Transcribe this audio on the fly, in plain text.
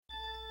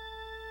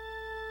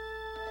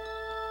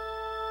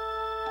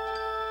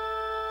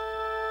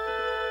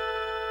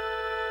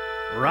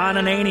Ron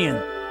Ananian.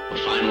 The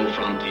final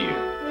frontier.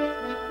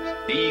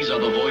 These are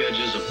the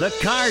voyages of The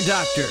Car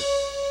Doctor.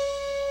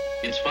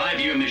 Its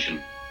 5-year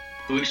mission: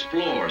 to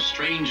explore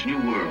strange new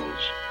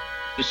worlds,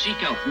 to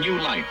seek out new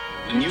life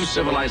and new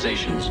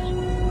civilizations.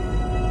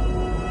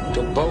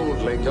 To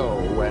boldly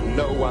go where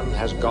no one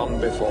has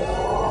gone before.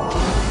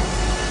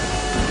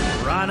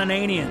 Ron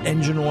Ananian.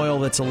 Engine oil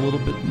that's a little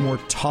bit more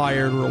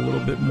tired or a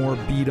little bit more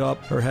beat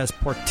up or has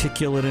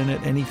particulate in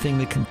it, anything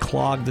that can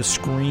clog the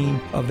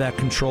screen of that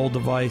control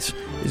device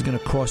is going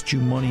to cost you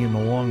money in the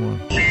long run.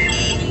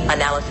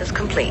 Analysis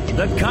complete.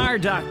 The Car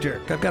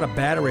Doctor. I've got a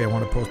battery I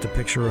want to post a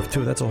picture of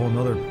too. That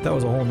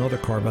was a whole nother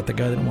car about the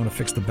guy that didn't want to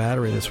fix the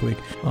battery this week.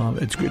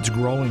 It's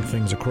growing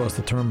things across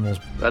the terminals.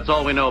 That's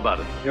all we know about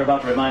it. You're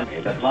about to remind me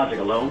that logic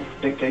alone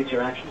dictates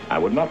your actions. I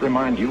would not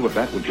remind you of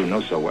that which you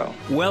know so well.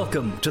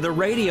 Welcome to the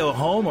radio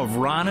home of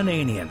Ron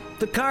Ananian,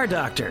 the Car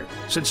Doctor.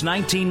 Since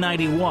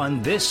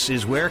 1991, this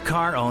is where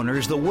car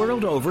owners the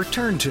world over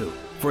turn to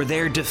for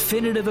their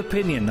definitive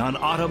opinion on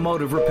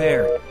automotive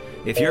repair.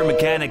 If your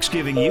mechanic's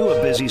giving you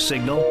a busy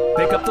signal,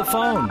 pick up the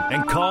phone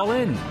and call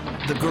in.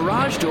 The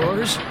garage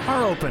doors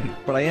are open.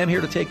 But I am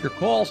here to take your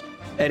calls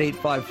at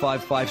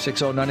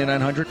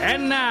 855-560-9900.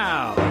 And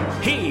now,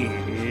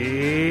 here's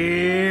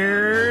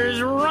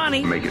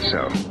Ronnie. Make it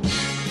so.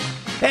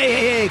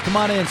 Hey, come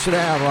on in, sit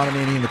down. Ron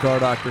Ananian, the Car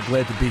Doctor.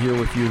 Glad to be here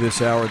with you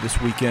this hour,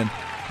 this weekend,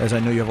 as I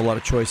know you have a lot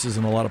of choices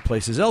and a lot of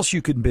places else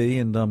you can be,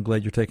 and I'm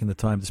glad you're taking the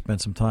time to spend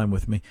some time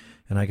with me,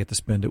 and I get to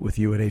spend it with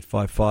you at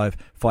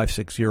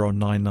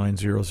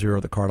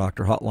 855-560-9900, the Car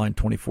Doctor hotline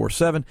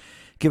 24/7.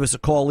 Give us a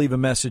call, leave a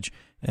message,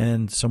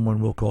 and someone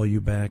will call you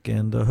back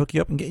and hook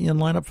you up and get you in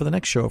line up for the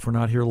next show. If we're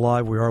not here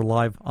live, we are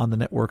live on the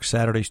network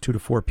Saturdays 2 to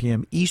 4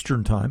 p.m.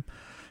 Eastern Time.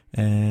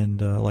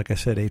 And like I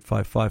said,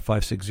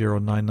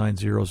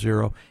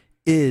 855-560-9900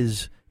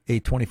 is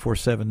a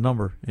 24/7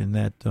 number in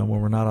that when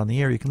we're not on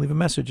the air, you can leave a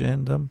message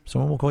and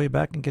someone will call you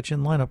back and get you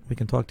in lineup. We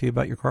can talk to you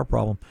about your car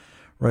problem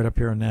right up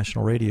here on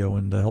national radio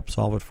and help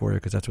solve it for you,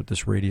 because that's what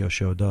this radio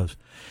show does.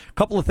 A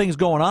couple of things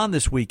going on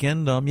this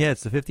weekend.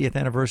 It's the 50th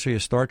anniversary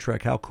of Star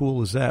Trek. How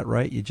cool is that,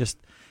 right? You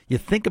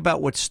think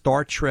about what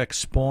Star Trek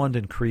spawned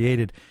and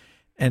created,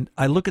 and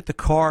I look at the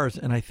cars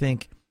and I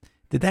think,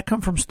 did that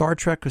come from Star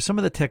Trek? Because some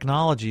of the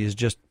technology is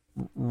just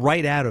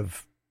right out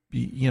of,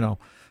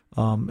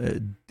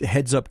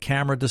 heads-up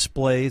camera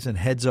displays and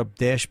heads-up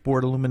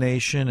dashboard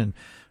illumination. And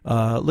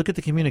look at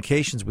the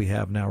communications we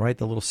have now, right?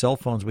 The little cell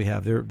phones we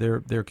have,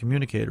 they're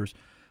communicators.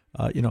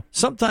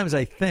 Sometimes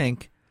I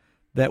think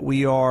that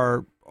we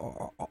are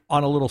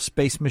on a little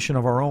space mission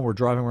of our own. We're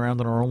driving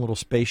around in our own little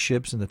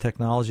spaceships and the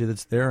technology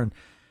that's there. And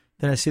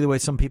then I see the way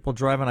some people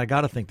drive, and I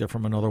got to think they're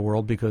from another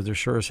world, because they're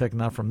sure as heck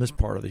not from this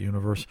part of the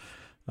universe.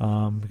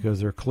 Because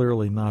they're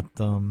clearly not,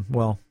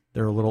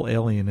 they're a little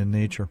alien in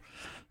nature.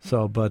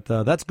 So, but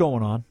that's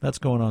going on. That's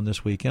going on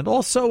this weekend.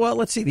 Also,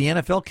 let's see, the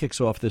NFL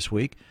kicks off this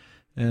week,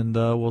 and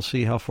we'll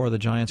see how far the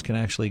Giants can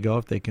actually go,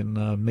 if they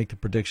can make the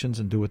predictions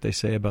and do what they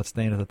say about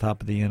staying at the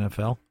top of the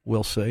NFL.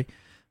 We'll see.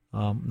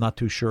 Not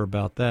too sure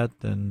about that,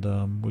 and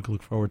we can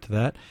look forward to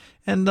that.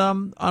 And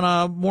on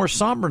a more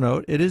somber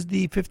note, it is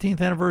the 15th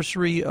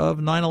anniversary of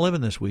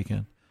 9/11 this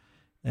weekend.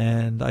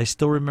 And I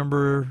still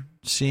remember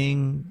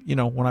seeing,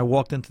 when I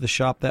walked into the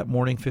shop that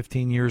morning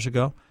 15 years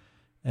ago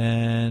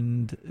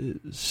and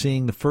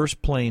seeing the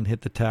first plane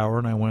hit the tower,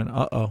 and I went,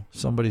 uh-oh,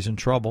 somebody's in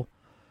trouble,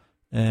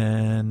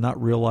 and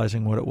not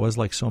realizing what it was,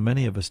 like so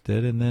many of us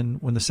did. And then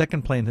when the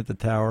second plane hit the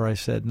tower, I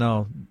said,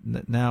 no,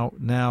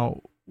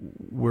 now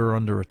we're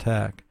under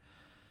attack.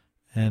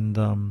 And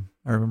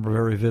I remember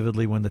very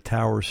vividly when the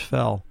towers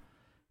fell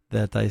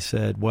that I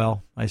said,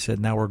 now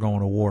we're going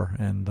to war.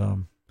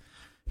 And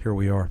here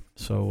we are.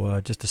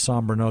 So just a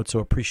somber note. So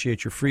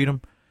appreciate your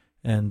freedom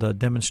and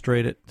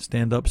demonstrate it.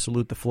 Stand up,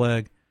 salute the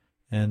flag,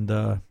 and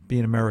be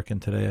an American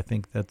today. I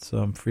think that's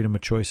freedom of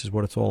choice is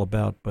what it's all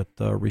about. But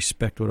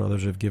respect what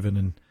others have given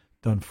and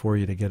done for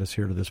you to get us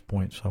here to this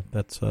point. So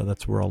that's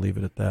where I'll leave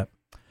it at that.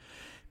 A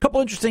couple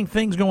interesting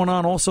things going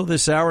on also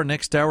this hour.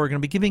 Next hour, we're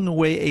going to be giving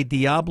away a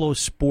Diablo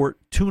Sport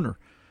tuner.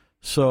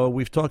 So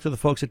we've talked to the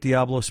folks at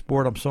Diablo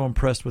Sport. I'm so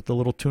impressed with the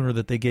little tuner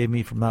that they gave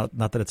me from, not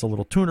that it's a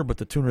little tuner, but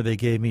the tuner they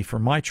gave me for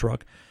my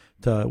truck.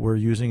 We're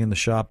using in the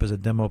shop as a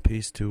demo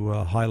piece to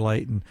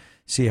highlight and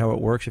see how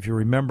it works. If you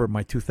remember,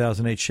 my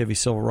 2008 Chevy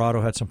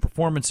Silverado had some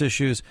performance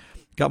issues.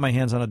 Got my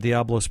hands on a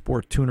Diablo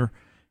Sport tuner,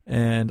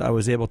 and I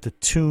was able to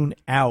tune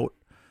out,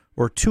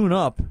 or tune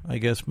up, I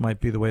guess might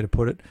be the way to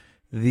put it,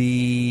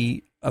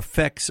 the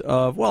effects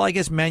of,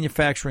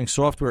 manufacturing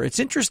software. It's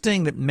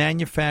interesting that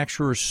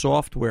manufacturers'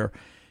 software,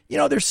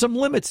 there's some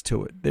limits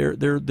to it.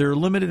 They're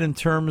limited in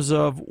terms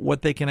of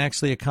what they can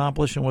actually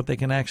accomplish and what they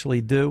can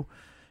actually do.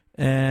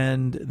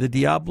 And the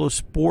Diablo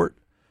Sport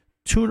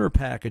tuner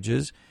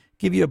packages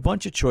give you a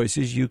bunch of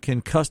choices. You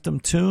can custom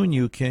tune.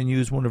 You can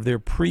use one of their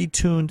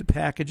pre-tuned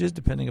packages,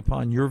 depending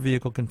upon your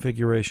vehicle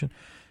configuration.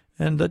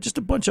 And just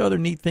a bunch of other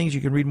neat things.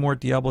 You can read more at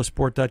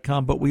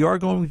DiabloSport.com. But we are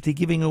going to be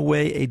giving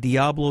away a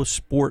Diablo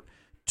Sport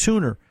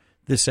tuner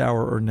this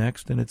hour or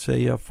next. And it's a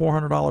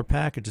 $400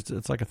 package.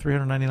 It's like a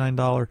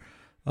 $399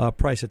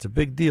 price. It's a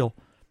big deal,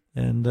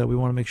 and we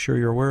want to make sure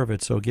you're aware of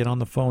it. So get on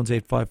the phones,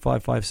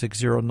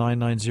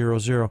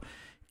 855-560-9900.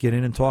 Get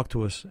in and talk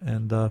to us.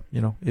 And,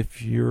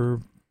 if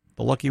you're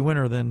the lucky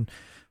winner, then,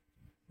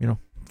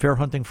 fair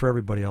hunting for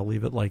everybody. I'll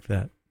leave it like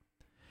that.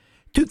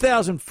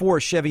 2004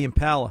 Chevy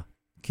Impala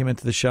came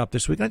into the shop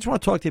this week. And I just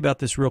want to talk to you about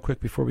this real quick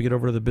before we get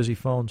over to the busy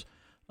phones.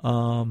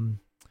 And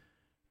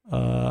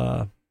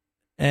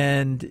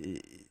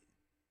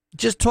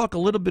just talk a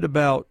little bit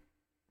about,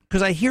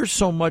 because I hear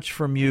so much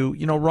from you,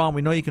 Ron,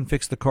 we know you can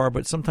fix the car,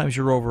 but sometimes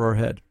you're over our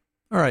head.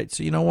 All right,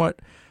 so you know what?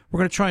 We're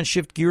going to try and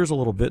shift gears a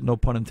little bit, no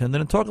pun intended,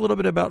 and talk a little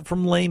bit about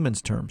from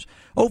layman's terms.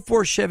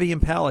 04 Chevy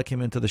Impala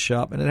came into the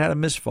shop, and it had a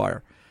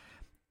misfire.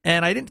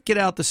 And I didn't get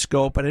out the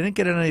scope, and I didn't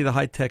get any of the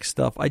high-tech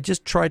stuff. I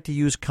just tried to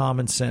use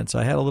common sense.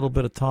 I had a little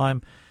bit of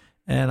time,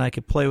 and I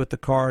could play with the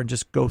car and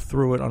just go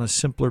through it on a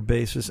simpler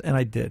basis, and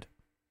I did.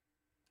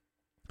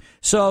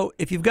 So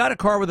if you've got a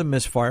car with a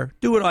misfire,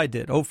 do what I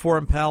did. 04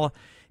 Impala,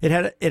 it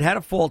had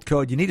a fault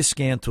code. You need a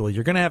scan tool.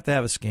 You're going to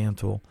have a scan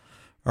tool.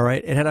 All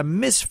right? It had a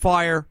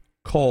misfire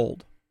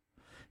cold.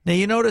 Now,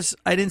 you notice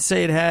I didn't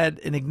say it had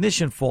an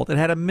ignition fault. It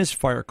had a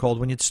misfire cold.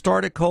 When you'd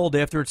start it cold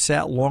after it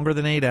sat longer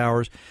than 8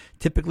 hours,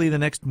 typically the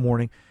next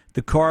morning,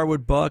 the car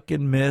would buck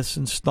and miss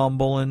and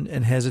stumble and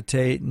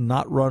hesitate and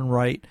not run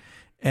right.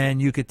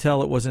 And you could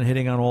tell it wasn't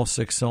hitting on all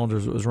 6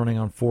 cylinders. It was running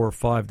on 4 or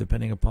 5,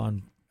 depending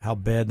upon how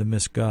bad the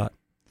miss got.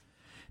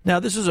 Now,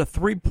 this is a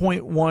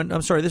 3.4 liter.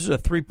 This is a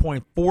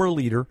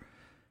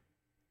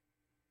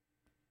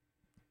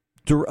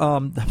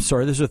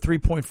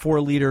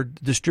 3.4 liter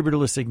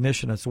distributorless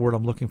ignition. That's the word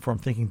I'm looking for. I'm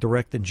thinking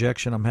direct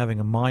injection. I'm having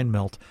a mind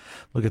melt.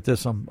 Look at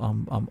this.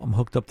 I'm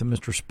hooked up to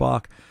Mr.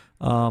 Spock.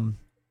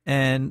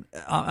 And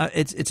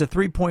it's a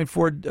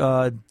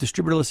 3.4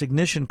 distributorless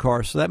ignition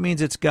car. So that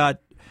means it's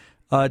got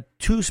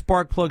 2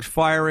 spark plugs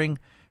firing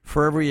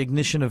for every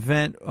ignition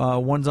event.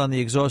 One's on the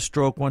exhaust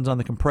stroke, one's on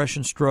the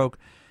compression stroke.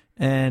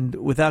 And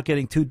without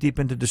getting too deep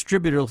into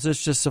distributors,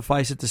 let's just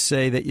suffice it to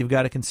say that you've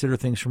got to consider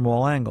things from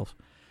all angles.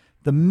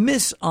 The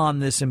miss on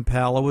this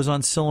Impala was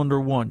on cylinder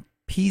 1.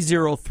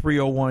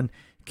 P0301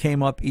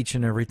 came up each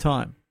and every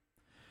time.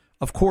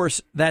 Of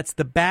course, that's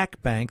the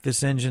back bank.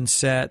 This engine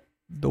sat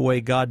the way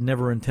God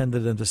never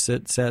intended them to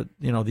sit, sat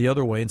the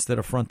other way. Instead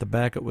of front to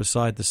back, it was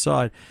side to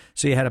side.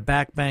 So you had a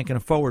back bank and a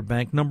forward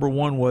bank. Number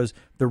 1 was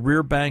the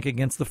rear bank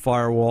against the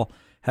firewall.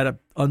 Had to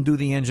undo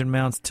the engine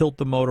mounts, tilt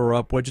the motor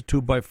up, wedge a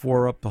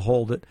 2x4 up to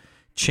hold it,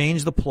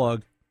 change the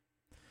plug.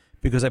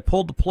 Because I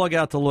pulled the plug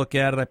out to look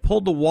at it. I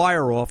pulled the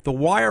wire off. The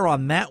wire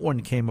on that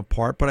one came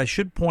apart, but I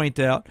should point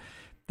out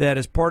that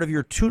as part of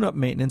your tune-up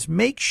maintenance,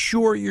 make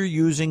sure you're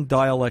using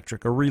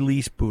dielectric, a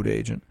release boot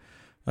agent,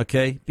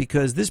 okay?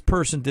 Because this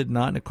person did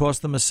not, and it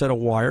cost them a set of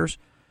wires.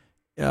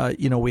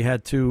 We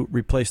had to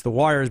replace the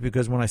wires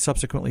because when I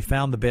subsequently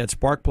found the bad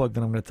spark plug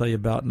that I'm going to tell you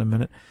about in a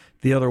minute,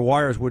 the other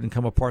wires wouldn't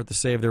come apart to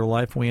save their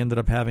life, and we ended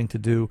up having to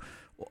do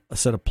a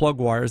set of plug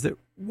wires that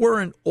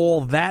weren't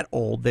all that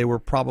old. They were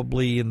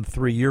probably in the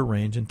 3-year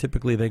range, and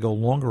typically they go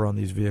longer on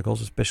these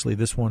vehicles, especially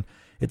this one.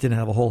 It didn't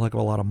have a whole heck of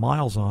a lot of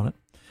miles on it.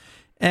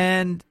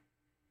 And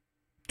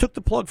took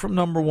the plug from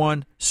number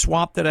 1,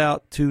 swapped it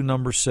out to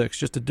number 6,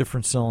 just a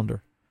different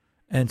cylinder,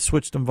 and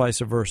switched them vice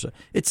versa.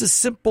 It's a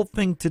simple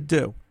thing to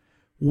do.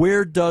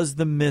 Where does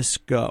the miss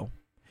go?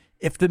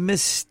 If the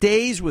miss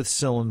stays with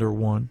cylinder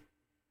 1,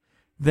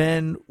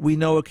 then we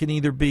know it can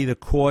either be the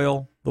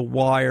coil, the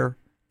wire,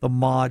 the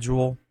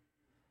module,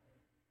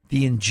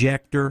 the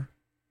injector,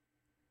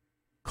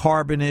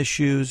 carbon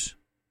issues,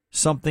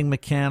 something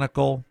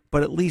mechanical,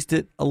 but at least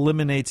it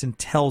eliminates and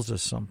tells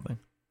us something.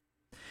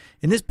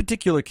 In this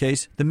particular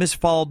case, the miss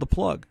followed the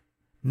plug.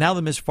 Now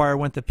the misfire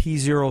went to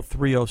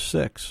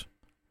P0306.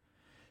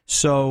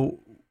 So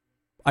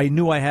I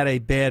knew I had a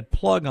bad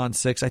plug on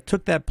 6. I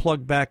took that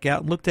plug back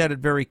out and looked at it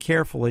very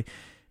carefully.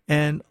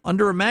 And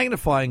under a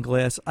magnifying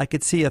glass, I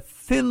could see a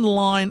thin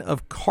line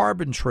of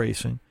carbon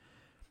tracing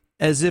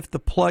as if the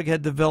plug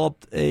had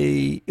developed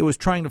it was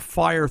trying to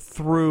fire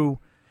through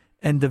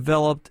and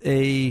developed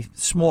a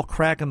small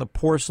crack in the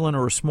porcelain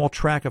or a small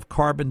track of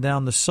carbon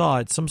down the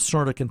side, some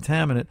sort of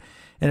contaminant.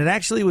 And it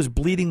actually was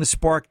bleeding the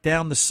spark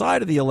down the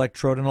side of the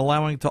electrode and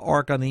allowing it to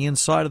arc on the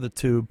inside of the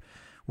tube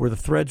where the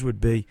threads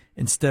would be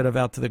instead of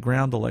out to the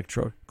ground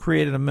electrode.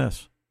 Created a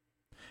miss.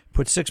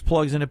 Put 6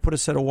 plugs in it, put a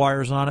set of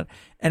wires on it,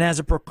 and as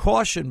a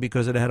precaution,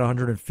 because it had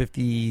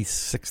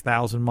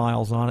 156,000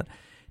 miles on it,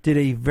 did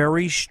a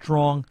very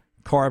strong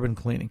carbon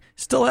cleaning.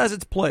 Still has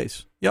its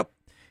place. Yep.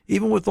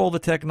 Even with all the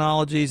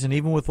technologies and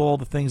even with all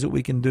the things that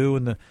we can do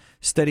and the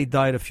steady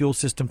diet of fuel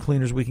system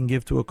cleaners we can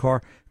give to a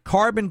car,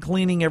 carbon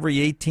cleaning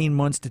every 18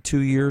 months to 2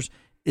 years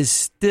is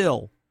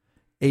still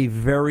a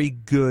very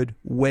good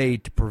way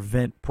to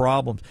prevent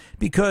problems.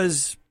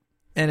 Because,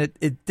 and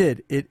it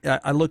did.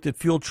 I looked at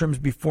fuel trims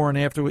before and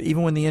after,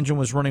 even when the engine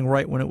was running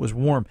right when it was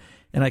warm,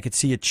 and I could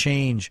see a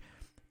change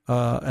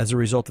as a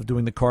result of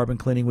doing the carbon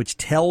cleaning, which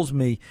tells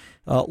me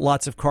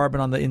lots of carbon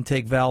on the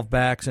intake valve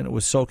backs, and it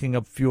was soaking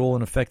up fuel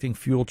and affecting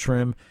fuel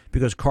trim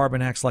because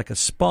carbon acts like a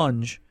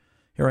sponge.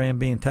 Here I am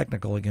being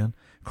technical again.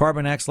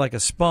 Carbon acts like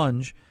a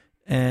sponge,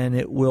 and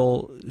it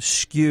will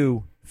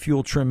skew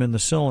fuel trim in the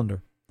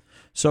cylinder.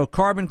 So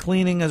carbon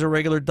cleaning as a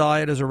regular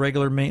diet, as a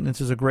regular maintenance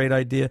is a great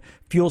idea.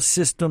 Fuel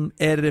system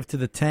additive to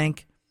the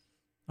tank,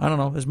 I don't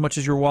know, as much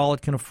as your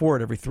wallet can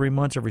afford, every 3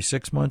 months, every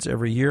 6 months,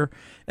 every year.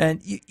 And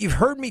you've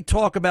heard me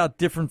talk about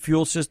different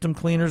fuel system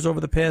cleaners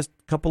over the past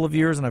couple of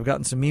years, and I've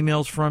gotten some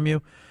emails from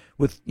you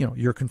with,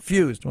 you're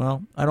confused.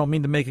 Well, I don't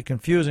mean to make it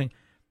confusing.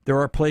 There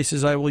are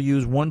places I will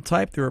use one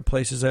type. There are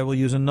places I will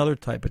use another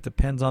type. It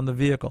depends on the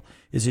vehicle.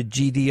 Is it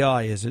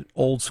GDI? Is it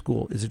old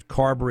school? Is it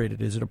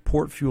carbureted? Is it a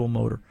port fuel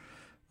motor?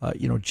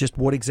 Just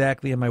what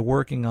exactly am I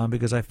working on?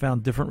 Because I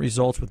found different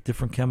results with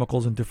different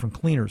chemicals and different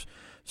cleaners.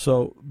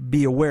 So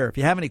be aware. If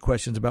you have any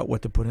questions about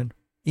what to put in,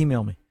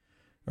 email me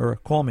or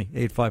call me,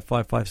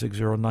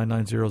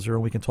 855-560-9900.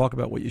 We can talk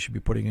about what you should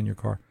be putting in your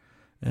car.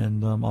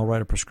 And I'll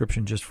write a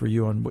prescription just for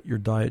you on what your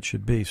diet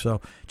should be.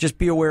 So just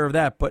be aware of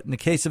that. But in the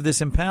case of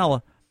this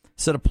Impala,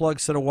 set of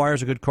plugs, set of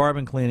wires, a good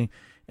carbon cleaning,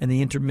 and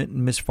the intermittent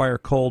misfire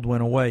cold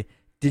went away.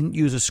 Didn't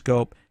use a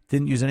scope.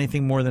 Didn't use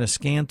anything more than a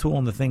scan tool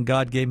and the thing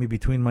God gave me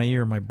between my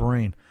ear and my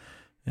brain.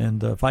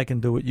 And if I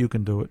can do it, you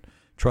can do it.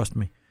 Trust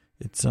me.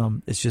 It's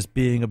just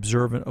being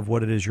observant of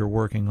what it is you're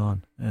working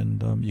on,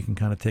 and you can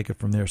kind of take it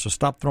from there. So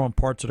stop throwing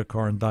parts of the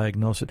car and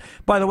diagnose it.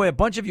 By the way,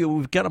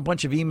 we've got a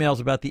bunch of emails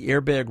about the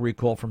airbag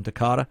recall from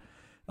Takata.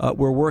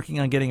 We're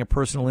working on getting a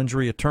personal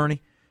injury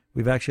attorney.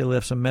 We've actually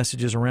left some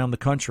messages around the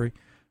country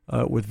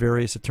with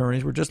various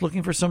attorneys. We're just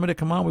looking for somebody to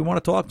come on. We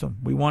want to talk to him.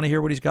 We want to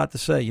hear what he's got to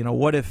say.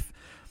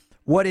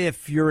 What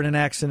if you're in an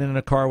accident in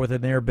a car with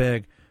an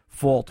airbag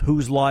fault?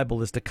 Who's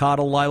liable? Is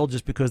Takata liable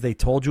just because they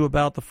told you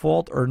about the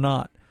fault or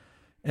not?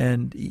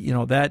 And,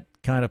 that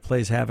kind of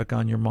plays havoc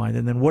on your mind.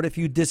 And then what if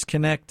you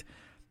disconnect,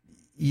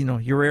 your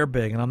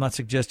airbag? And I'm not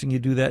suggesting you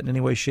do that in any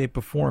way, shape,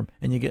 or form.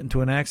 And you get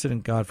into an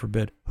accident, God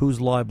forbid.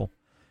 Who's liable?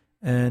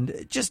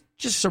 And just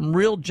some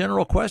real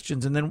general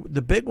questions. And then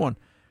the big one,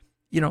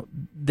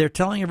 they're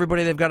telling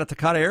everybody they've got a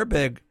Takata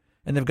airbag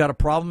and they've got a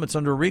problem. It's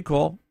under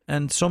recall.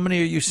 And so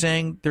many of you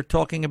saying they're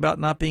talking about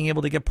not being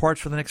able to get parts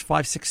for the next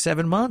 5, 6,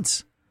 7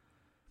 months.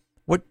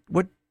 What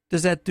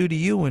does that do to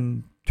you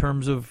in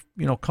terms of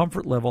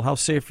comfort level? How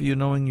safe are you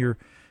knowing your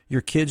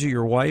kids or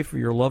your wife or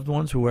your loved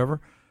ones,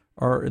 whoever,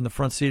 are in the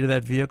front seat of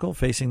that vehicle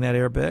facing that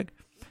airbag?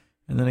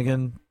 And then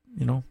again,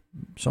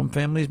 some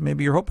families,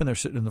 maybe you're hoping they're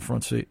sitting in the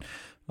front seat.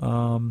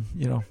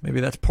 Maybe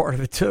that's part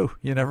of it too.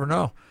 You never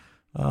know.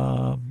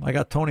 I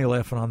got Tony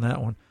laughing on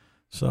that one.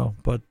 So,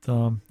 but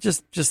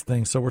just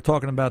things. So we're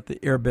talking about the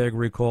airbag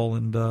recall,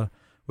 and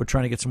we're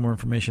trying to get some more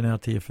information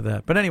out to you for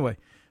that. But anyway,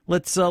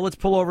 let's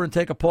pull over and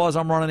take a pause.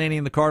 I'm Ron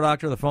Ananian, the Car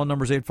Doctor. The phone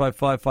number is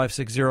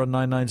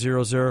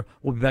 855-560-9900.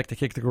 We'll be back to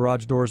kick the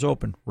garage doors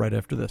open right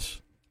after this.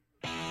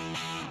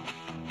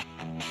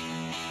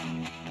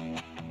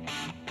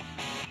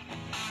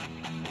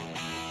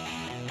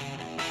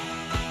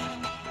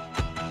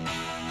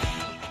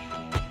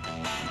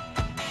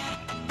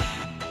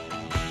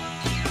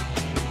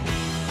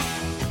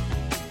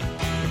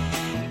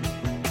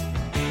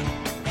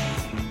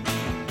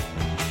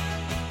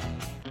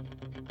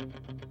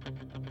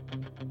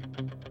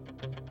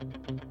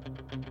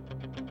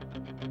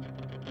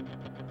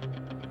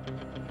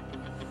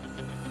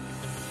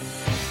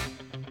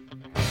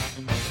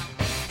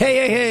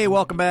 Hey,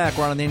 welcome back.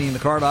 Ron Ananian, the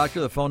Car Doctor.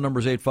 The phone number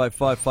is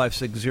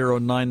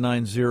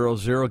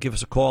 855-560-9900. Give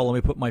us a call. Let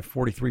me put my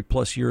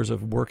 43-plus years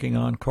of working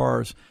on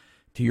cars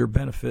to your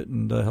benefit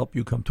and help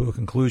you come to a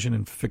conclusion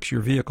and fix your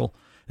vehicle.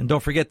 And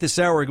don't forget, this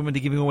hour we're going to be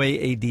giving away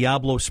a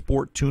Diablo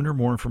Sport tuner.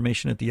 More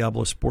information at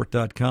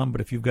diablosport.com. But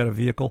if you've got a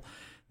vehicle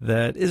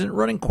that isn't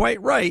running quite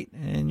right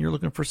and you're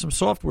looking for some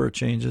software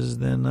changes,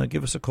 then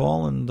give us a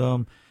call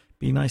and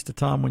be nice to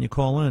Tom when you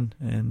call in.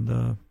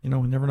 And, we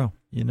never know.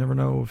 You never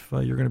know if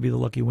you're going to be the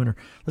lucky winner.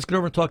 Let's get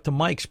over and talk to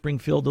Mike,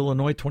 Springfield,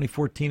 Illinois,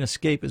 2014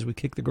 Escape, as we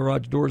kick the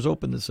garage doors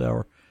open this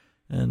hour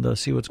and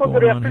see what's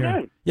going on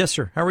here. Yes,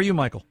 sir. How are you,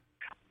 Michael?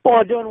 Well,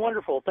 I'm doing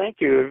wonderful.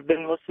 Thank you. I've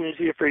been listening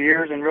to you for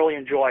years and really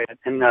enjoy it,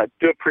 and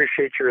do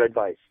appreciate your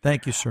advice.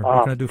 Thank you, sir.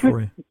 What can I do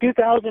for you?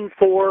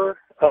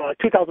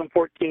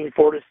 2014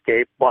 Ford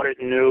Escape, bought it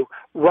new,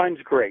 runs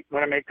great. I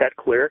want to make that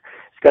clear.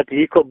 It's got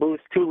the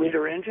EcoBoost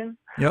 2-liter engine.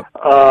 Yep.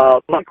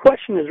 My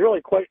question is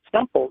really quite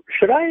simple.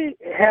 Should I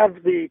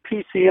have the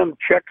PCM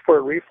checked for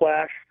a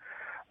reflash?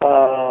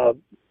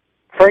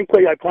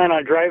 Frankly, I plan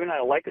on driving it.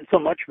 I like it so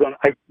much.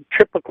 I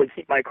typically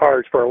keep my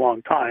cars for a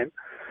long time.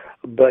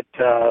 But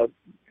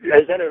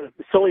is that a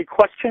silly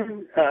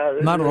question?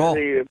 Not at all.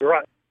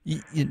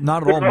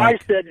 Not at all, Mike.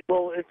 Mike. I said,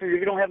 well, if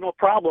you don't have no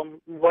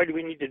problem, why do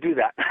we need to do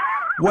that?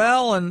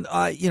 Well, and,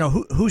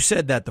 who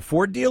said that? The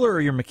Ford dealer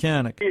or your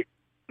mechanic?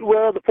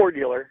 Well, the Ford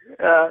dealer.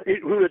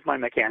 Who is my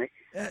mechanic?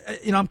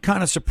 I'm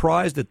kind of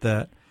surprised at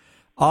that.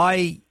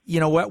 We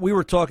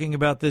were talking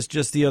about this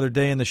just the other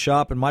day in the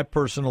shop, and my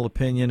personal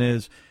opinion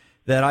is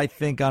that I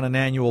think on an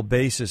annual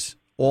basis,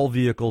 all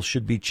vehicles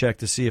should be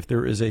checked to see if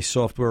there is a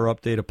software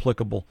update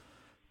applicable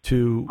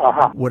to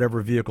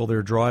whatever vehicle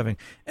they're driving.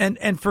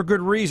 And for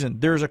good reason.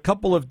 There's a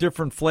couple of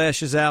different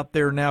flashes out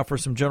there now for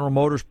some General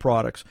Motors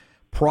products,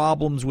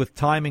 problems with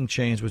timing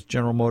chains, which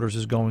General Motors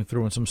is going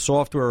through, and some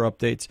software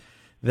updates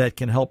that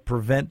can help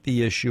prevent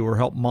the issue or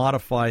help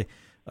modify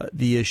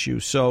the issue.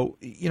 So,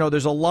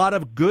 there's a lot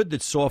of good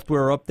that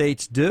software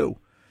updates do.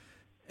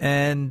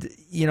 And,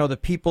 the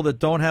people that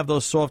don't have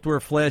those software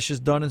flashes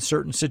done in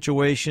certain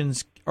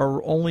situations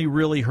are only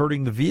really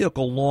hurting the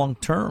vehicle long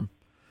term.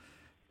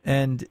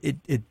 And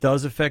it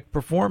does affect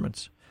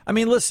performance. I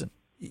mean, listen,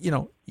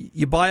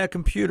 you buy a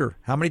computer.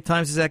 How many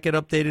times does that get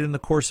updated in the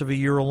course of a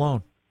year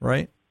alone,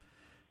 right?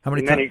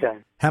 Many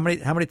times. How many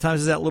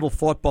times does that little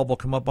thought bubble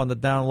come up on the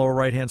down lower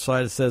right-hand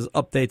side that says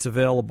updates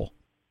available?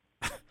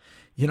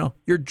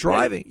 You're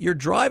driving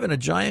a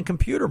giant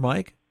computer,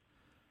 Mike.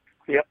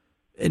 Yep.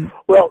 And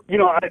well,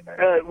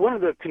 one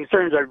of the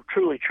concerns I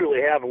truly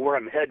have, and where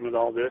I'm heading with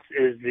all this,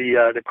 is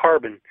the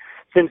carbon.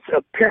 Since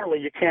apparently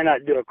you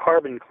cannot do a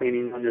carbon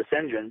cleaning on this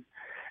engine,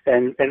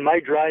 and my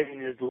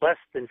driving is less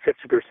than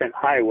 50%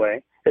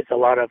 highway. It's a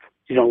lot of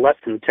less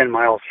than 10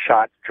 mile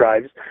shot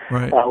drives.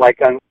 Right.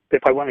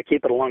 If I want to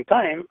keep it a long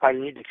time, I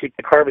need to keep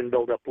the carbon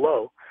buildup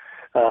low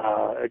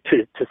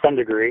to some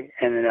degree,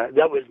 and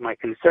that was my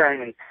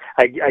concern. And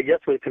I guess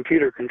with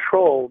computer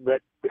control,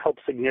 that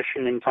helps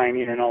ignition and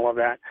timing and all of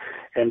that.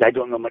 And I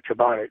don't know much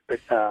about it, but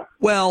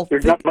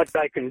there's not much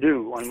I can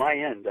do on my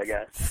end, I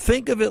guess.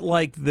 Think of it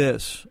like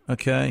this,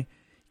 okay?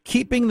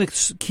 Keeping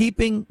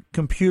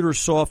computer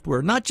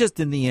software, not just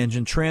in the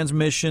engine,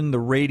 transmission, the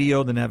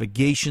radio, the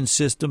navigation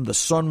system, the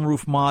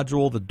sunroof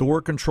module, the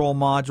door control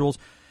modules,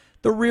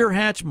 the rear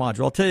hatch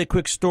module. I'll tell you a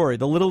quick story.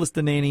 The littlest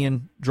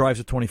Ananian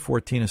drives a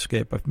 2014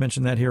 Escape. I've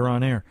mentioned that here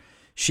on air.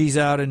 She's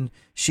out in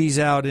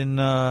school out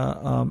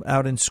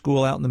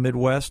in the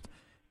Midwest,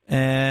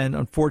 and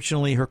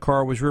unfortunately her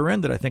car was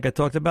rear-ended. I think I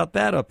talked about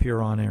that up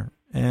here on air.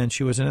 And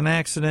she was in an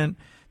accident.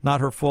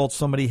 Not her fault.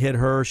 Somebody hit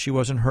her. She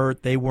wasn't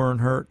hurt. They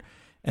weren't hurt.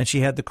 And she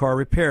had the car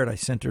repaired. I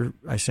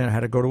had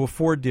to go to a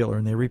Ford dealer,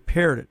 and they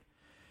repaired it.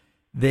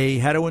 They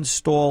had to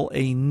install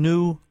a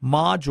new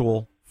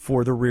module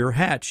for the rear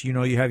hatch. You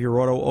have your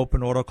auto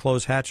open, auto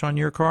close hatch on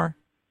your car?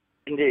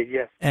 Indeed,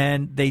 yes.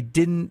 And they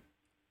didn't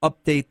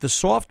update the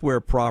software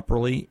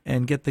properly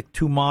and get the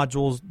two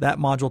modules, that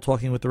module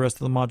talking with the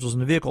rest of the modules in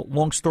the vehicle.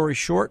 Long story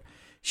short,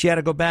 she had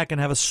to go back and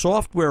have a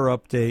software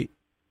update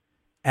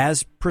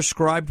as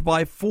prescribed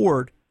by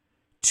Ford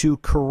to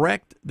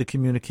correct the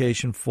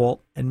communication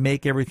fault and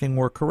make everything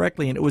work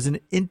correctly. And it was an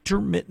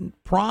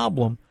intermittent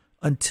problem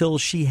until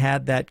she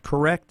had that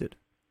corrected.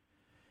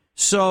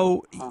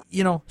 So,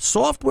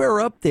 software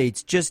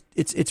updates,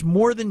 it's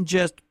more than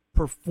just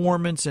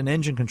performance and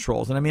engine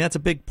controls. And I mean, that's a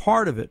big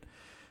part of it.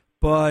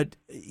 But,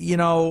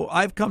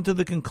 I've come to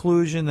the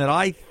conclusion that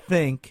I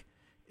think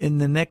in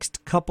the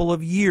next couple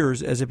of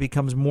years, as it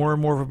becomes more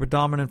and more of a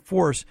predominant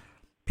force,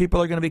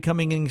 people are going to be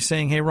coming in and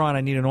saying, hey, Ron,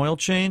 I need an oil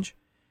change,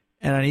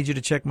 and I need you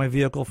to check my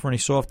vehicle for any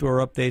software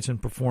updates and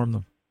perform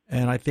them.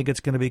 And I think it's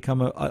going to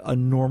become a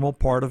normal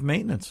part of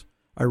maintenance.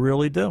 I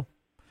really do.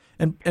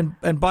 And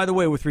by the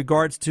way, with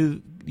regards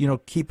to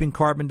keeping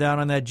carbon down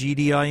on that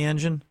GDI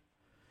engine,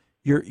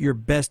 your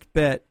best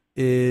bet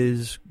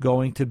is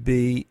going to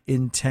be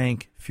in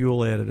tank fuel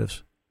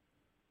additives.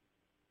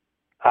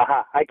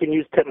 I can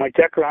use my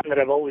Techron that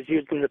I've always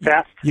used in the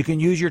past. You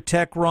can use your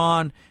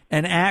Techron,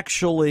 and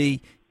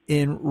actually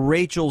in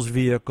Rachel's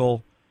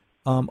vehicle,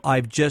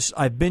 I've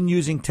been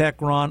using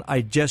Techron.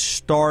 I just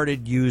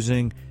started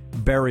using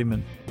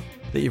Berryman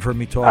that you've heard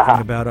me talking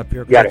about up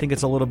here. I think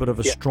it's a little bit of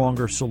a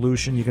stronger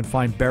solution. You can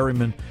find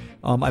Berryman,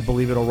 I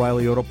believe, at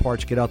O'Reilly Auto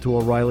Parts. Get out to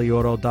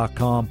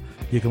O'ReillyAuto.com.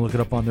 You can look it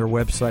up on their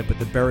website. But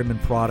the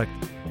Berryman product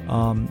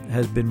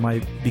has been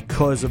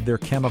because of their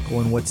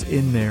chemical and what's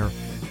in there.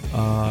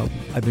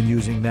 I've been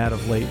using that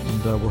of late,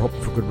 and we're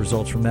hoping for good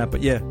results from that.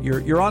 But yeah,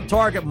 you're on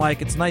target,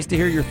 Mike. It's nice to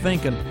hear you're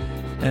thinking.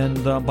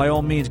 And by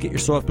all means, get your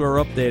software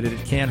updated.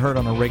 It can't hurt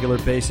on a regular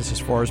basis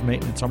as far as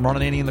maintenance. I'm Ron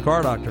Ananian, the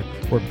Car Doctor.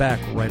 We're back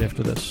right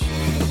after this.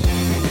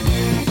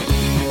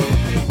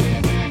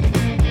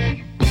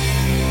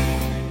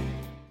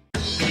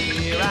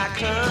 Here I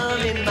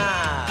come in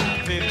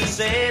my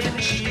 57.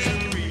 She's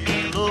a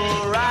real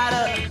low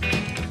rider.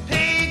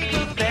 Pink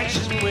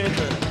perfection with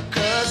a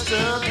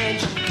custom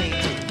engine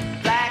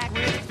painted black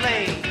with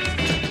flame.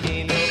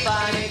 Ain't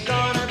nobody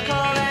gonna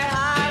call that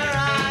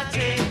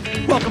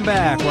higher. Welcome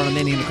back. Ron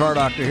Ananian, the Car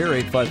Doctor here.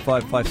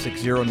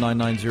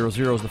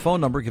 855-560-9900 is the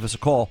phone number. Give us a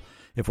call.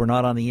 If we're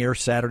not on the air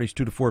Saturdays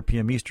 2 to 4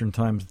 p.m. Eastern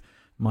Time,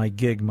 my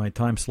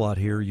time slot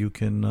here, you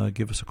can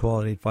give us a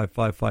call at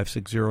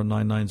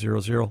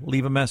 855-560-9900.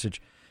 Leave a message,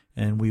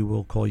 and we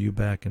will call you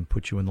back and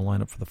put you in the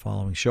lineup for the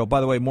following show. By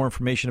the way, more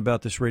information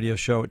about this radio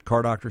show at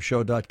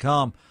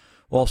cardoctorshow.com.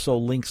 Also,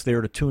 links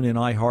there to TuneIn,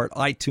 iHeart,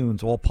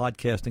 iTunes, all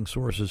podcasting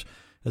sources,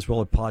 as well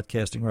as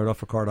podcasting right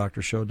off of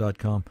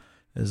cardoctorshow.com,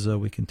 as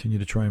we continue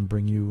to try and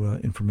bring you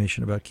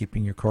information about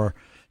keeping your car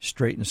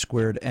straight and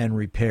squared and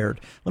repaired.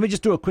 Let me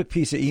just do a quick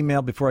piece of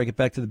email before I get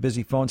back to the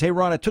busy phones. Hey,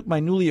 Ron, I took my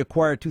newly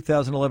acquired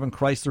 2011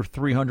 Chrysler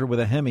 300 with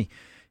a Hemi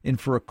in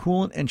for a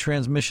coolant and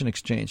transmission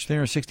exchange.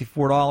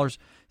 $364,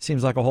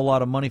 Seems like a whole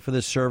lot of money for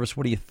this service.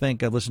 What do you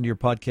think? I've listened to your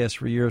podcast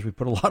for years. We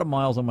put a lot of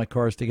miles on my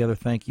cars together.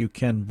 Thank you,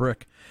 Ken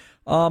Brick.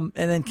 And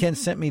then Ken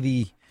sent me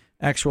the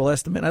actual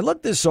estimate. And I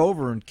looked this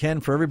over, and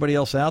Ken, for everybody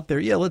else out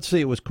there, let's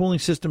see. It was cooling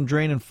system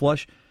drain and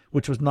flush,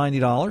 which was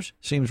 $90.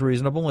 Seems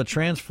reasonable. And a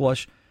trans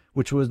flush,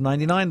 which was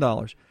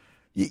 $99.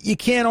 You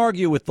can't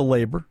argue with the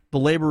labor. The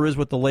labor is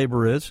what the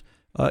labor is.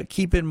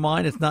 Keep in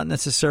mind, it's not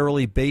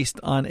necessarily based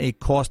on a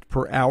cost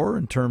per hour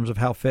in terms of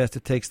how fast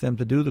it takes them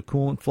to do. The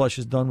coolant flush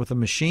is done with a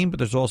machine, but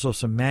there's also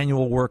some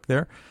manual work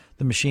there.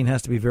 The machine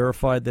has to be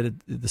verified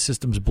that the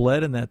system's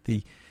bled and that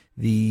the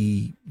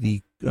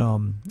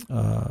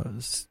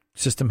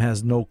system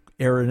has no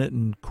air in it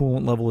and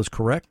coolant level is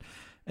correct.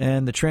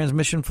 And the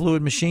transmission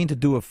fluid machine, to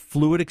do a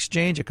fluid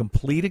exchange, a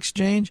complete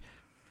exchange,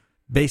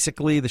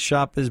 basically the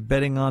shop is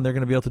betting on they're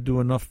going to be able to do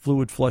enough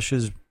fluid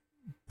flushes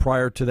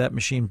prior to that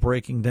machine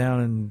breaking down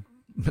and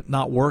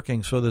not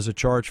working, so there's a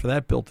charge for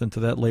that built into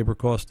that labor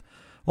cost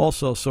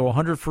also. So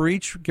 $100 for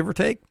each, give or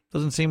take,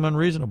 doesn't seem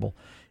unreasonable.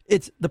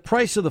 It's the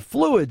price of the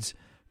fluids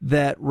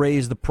that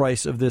raise the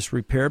price of this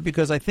repair,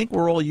 because I think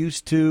we're all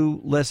used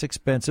to less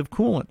expensive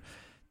coolant.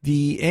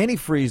 The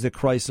antifreeze that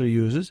Chrysler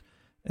uses,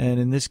 and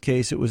in this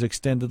case it was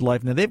extended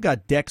life. Now they've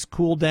got Dex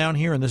Cool down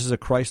here, and this is a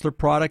Chrysler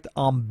product.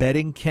 I'm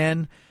betting,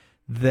 Ken,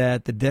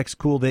 that the Dex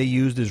Cool they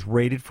used is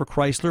rated for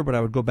Chrysler, but I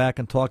would go back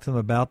and talk to them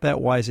about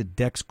that. Why is it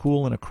Dex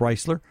Cool and a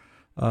Chrysler?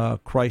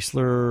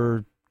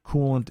 Chrysler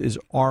coolant is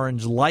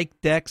orange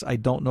like Dex. I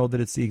don't know that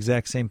it's the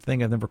exact same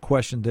thing. I've never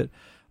questioned it.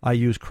 I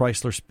use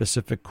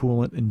Chrysler-specific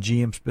coolant and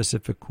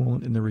GM-specific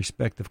coolant in the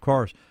respective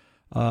cars.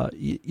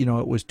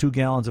 It was 2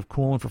 gallons of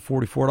coolant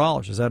for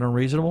 $44. Is that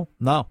unreasonable?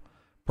 No.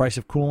 Price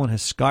of coolant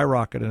has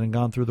skyrocketed and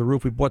gone through the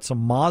roof. We bought some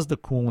Mazda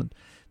coolant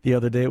the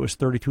other day. It was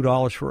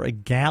 $32 for a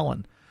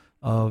gallon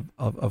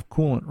of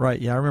coolant.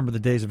 Right, yeah, I remember the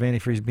days of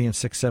antifreeze being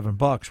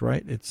 $6-7,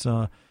 right?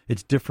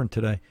 It's different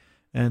today.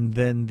 And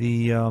then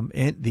the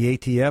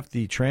ATF,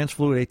 the trans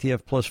fluid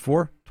ATF plus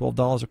 4,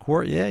 $12 a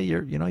quart. Yeah,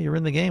 you're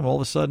in the game. All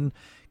of a sudden,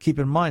 keep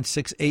in mind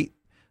 6, 8,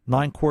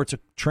 9 quarts of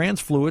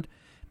trans fluid,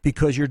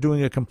 because you're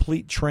doing a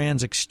complete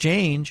trans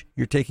exchange.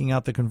 You're taking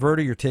out the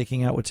converter, you're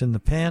taking out what's in the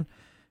pan,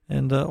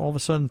 and all of a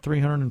sudden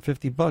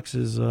 $350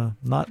 is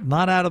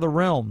not out of the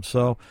realm.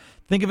 So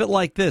think of it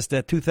like this: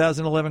 that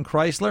 2011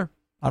 Chrysler,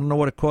 I don't know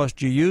what it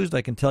cost you used.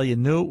 I can tell you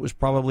new. It was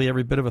probably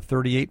every bit of a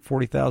 $38,000,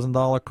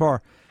 $40,000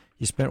 car.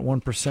 You spent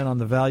 1% on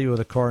the value of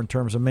the car in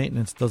terms of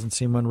maintenance. Doesn't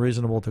seem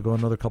unreasonable to go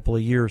another couple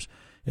of years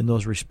in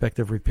those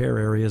respective repair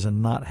areas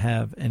and not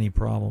have any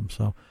problems.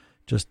 So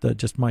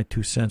just my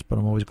 2 cents, but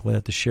I'm always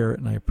glad to share it,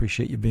 and I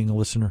appreciate you being a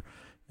listener,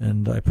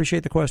 and I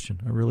appreciate the question.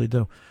 I really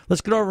do.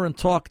 Let's go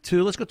talk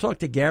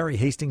to Gary,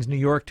 Hastings, New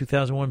York,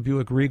 2001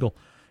 Buick Regal,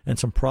 and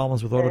some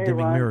problems with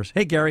auto-dimming mirrors.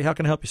 Hey, Gary, how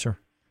can I help you, sir?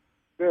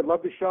 Good.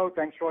 Love the show.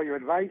 Thanks for all your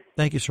advice.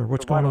 Thank you, sir.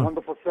 What's going on?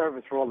 Wonderful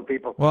service for all the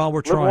people. Well,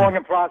 we're trying. Live long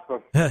and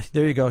prosper.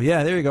 There you go.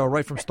 Yeah, there you go.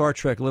 Right from Star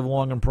Trek, live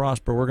long and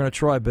prosper. We're going to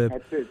try, babe.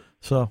 That's it.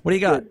 So what do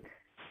you got? Good.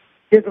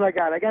 Here's what I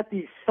got. I got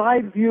the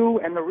side view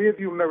and the rear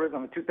view mirrors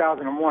on the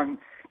 2001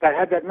 that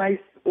had that nice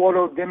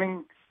auto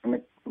dimming and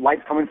the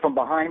lights coming from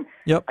behind.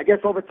 Yep. I guess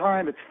over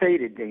time it's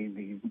faded.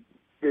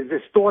 There's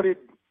distorted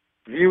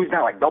views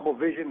now, like double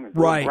vision,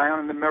 right? Brown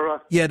in the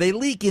mirror. Yeah, they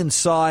leak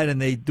inside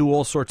and they do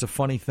all sorts of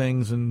funny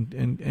things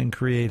and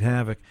create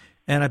havoc.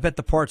 And I bet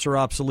the parts are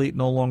obsolete,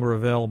 no longer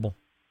available.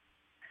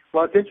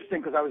 Well, it's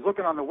interesting because I was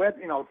looking on the web,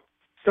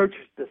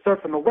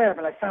 surfing the web,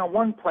 and I found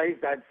one place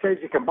that says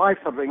you can buy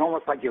something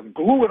almost like you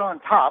glue it on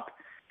top,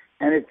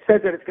 and it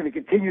says that it's going to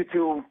continue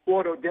to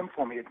auto dim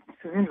for me. It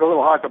seems a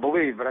little hard to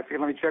believe, but I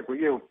figured let me check with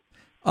you.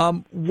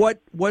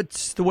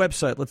 What's the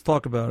website? Let's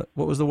talk about it.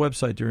 What was the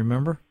website? Do you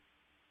remember?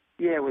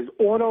 Yeah, it was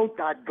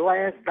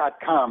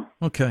auto.glass.com.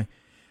 Okay.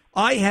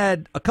 I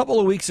had, a couple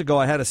of weeks ago,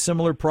 I had a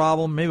similar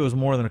problem. Maybe it was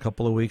more than a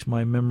couple of weeks.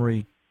 My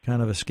memory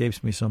kind of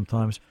escapes me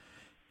sometimes.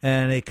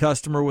 And a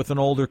customer with an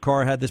older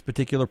car had this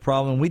particular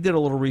problem. We did a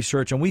little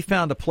research, and we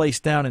found a place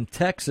down in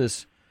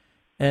Texas.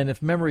 And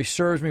if memory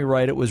serves me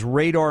right, it was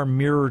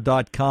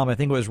radarmirror.com. I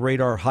think it was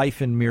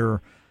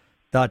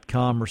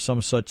radar-mirror.com or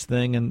some such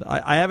thing. And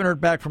I haven't heard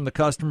back from the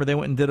customer. They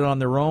went and did it on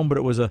their own, but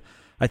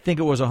I think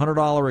it was a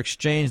 $100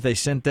 exchange. They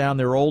sent down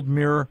their old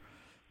mirror.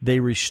 They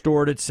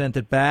restored it, sent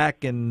it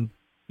back, and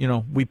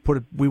we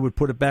would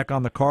put it back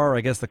on the car.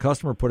 I guess the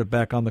customer put it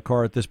back on the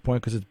car at this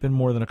point because it's been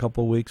more than a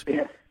couple of weeks.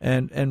 Yeah.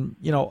 And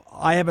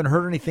I haven't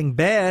heard anything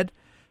bad,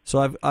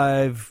 so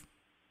I've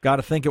got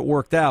to think it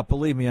worked out.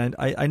 Believe me,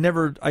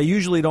 I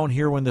usually don't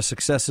hear when the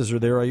successes are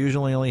there. I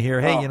usually only hear,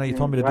 hey, you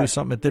told me to do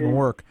something that didn't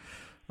work.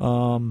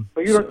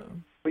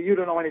 But you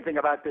don't know anything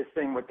about this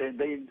thing. What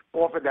they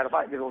offered that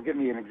it'll give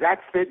me an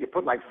exact fit. You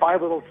put like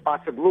 5 little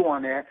spots of glue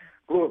on there,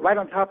 glue it right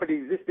on top of the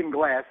existing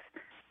glass,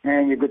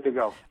 and you're good to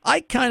go.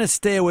 I kind of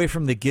stay away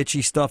from the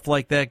gitchy stuff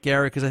like that,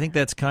 Gary, because I think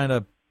that's kind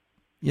of,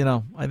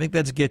 I think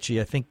that's gitchy.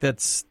 I think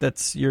that's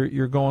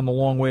you're going the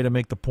long way to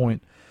make the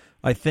point.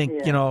 I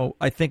think,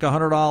 I think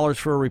 $100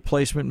 for a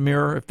replacement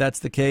mirror, if that's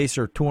the case,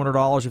 or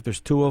 $200 if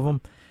there's 2 of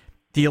them.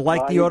 Do you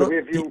like the auto?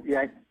 Do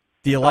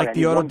you like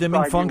the auto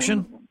dimming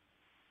function?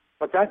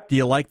 What's that? Do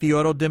you like the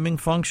auto dimming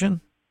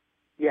function?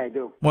 Yeah, I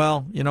do.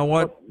 Well, you know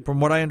what? From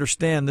what I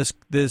understand, this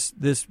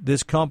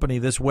company,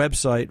 this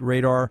website,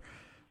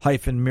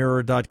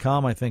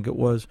 radar-mirror.com, I think it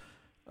was,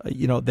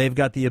 they've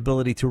got the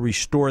ability to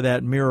restore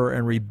that mirror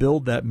and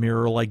rebuild that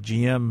mirror like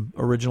GM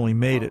originally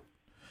made it.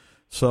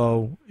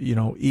 So,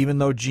 even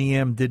though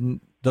GM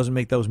doesn't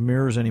make those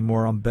mirrors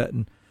anymore, I'm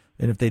betting,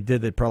 and if they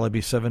did, they'd probably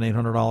be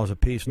 $700-800 a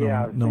piece,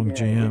 knowing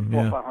GM.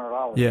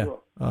 $400-500. Yeah.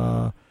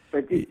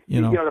 But the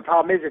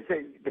problem is,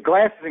 the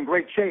glass is in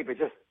great shape. It's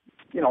just,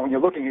 when you're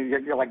looking,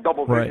 you're like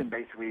double vision,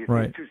 basically.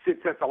 Right. Two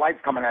sets of lights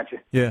coming at you.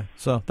 Yeah,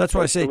 so that's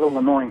why I say, it's a little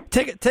annoying.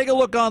 Take a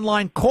look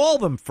online. Call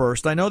them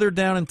first. I know they're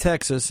down in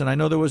Texas, and I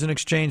know there was an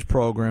exchange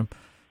program.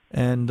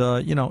 And,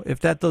 if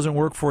that doesn't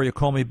work for you,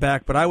 call me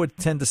back. But I would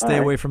tend to stay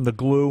away from the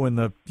glue and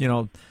the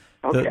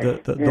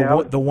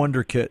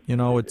Wonder Kit.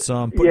 It's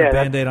putting a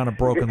Band-Aid on a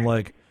broken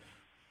leg.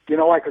 You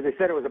know why? Because they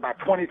said it was about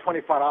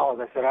 $20-25.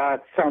 I said,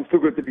 it sounds too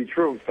good to be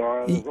true, so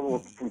I was a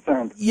little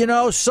concerned.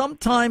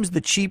 Sometimes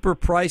the cheaper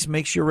price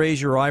makes you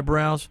raise your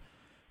eyebrows.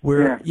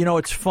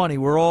 It's funny.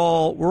 We're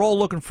all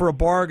looking for a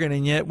bargain,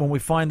 and yet when we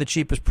find the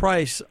cheapest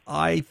price,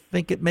 I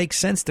think it makes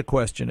sense to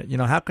question it.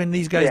 How can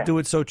these guys do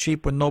it so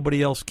cheap when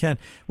nobody else can?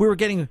 We're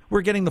getting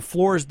the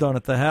floors done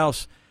at the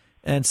house,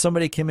 and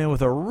somebody came in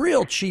with a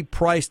real cheap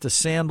price to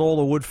sand all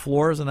the wood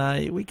floors,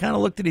 and we kind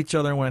of looked at each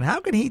other and went, "How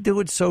can he do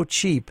it so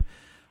cheap?"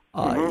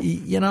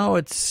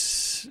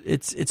 It's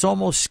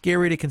almost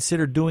scary to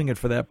consider doing it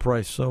for that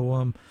price.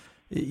 So,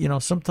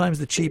 sometimes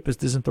the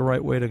cheapest isn't the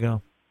right way to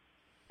go.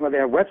 Well,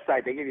 their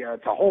website, they give you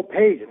it's a whole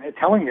page, and they're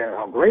telling you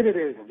how great it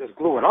is, and just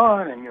glue it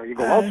on, and you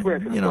go elsewhere,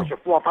 it's going to cost you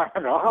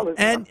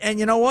 $400-500. And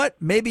you know what?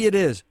 Maybe it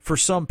is for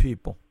some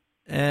people,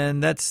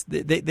 and that's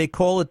they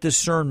call it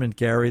discernment,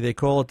 Gary. They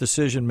call it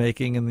decision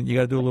making, and you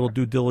got to do a little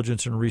due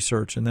diligence and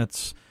research, and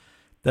that's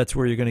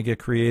where you're going to get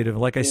creative.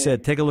 Like I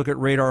said, take a look at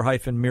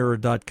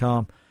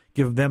radar-mirror.com.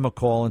 Give them a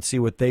call and see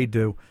what they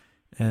do,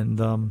 and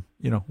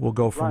we'll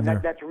go from there.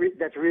 That's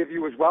rear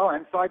view as well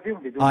and side view.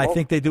 I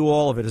think they do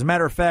all of it. As a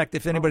matter of fact,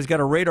 if anybody's got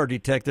a radar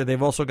detector,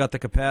 they've also got the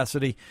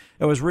capacity.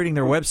 I was reading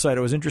their website. It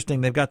was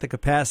interesting. They've got the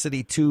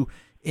capacity to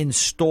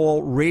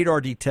install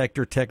radar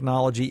detector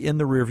technology in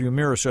the rear view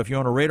mirror. So if you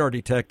own a radar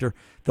detector,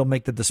 they'll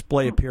make the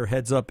display appear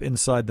heads up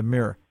inside the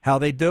mirror. How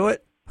they do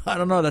it, I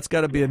don't know. That's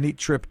got to be a neat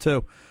trip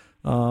too.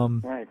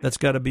 That's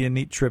got to be a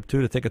neat trip,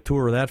 too, to take a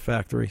tour of that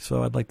factory.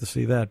 So I'd like to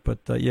see that.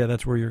 But,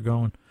 that's where you're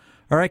going.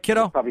 All right,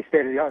 kiddo? Probably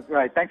state of the art.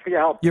 Right. Thanks for your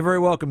help. You're very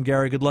welcome,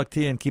 Gary. Good luck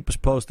to you, and keep us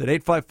posted.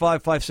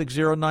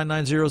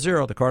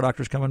 855-560-9900. The Car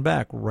Doctor's coming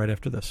back right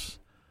after this.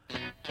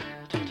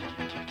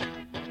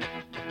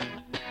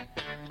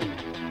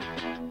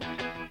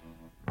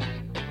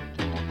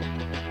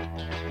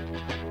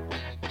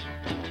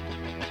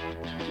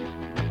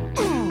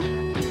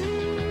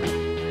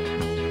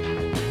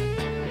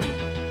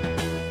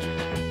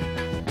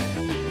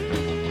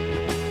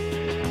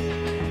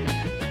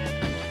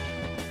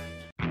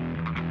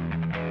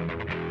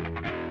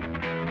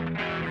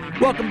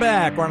 Welcome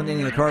back. Ron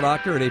Ananian, the Car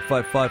Doctor, at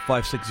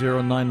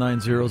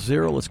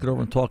 855-560-9900. Let's get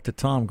over and talk to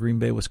Tom, Green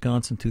Bay,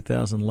 Wisconsin,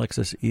 2000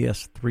 Lexus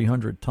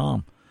ES300.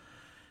 Tom,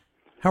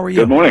 how are you?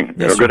 Good morning.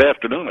 Yes, or good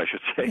afternoon, I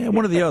should say. Yeah,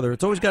 one or the other.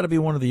 It's always got to be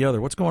one or the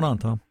other. What's going on,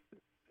 Tom?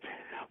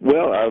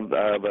 Well, I've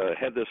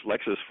had this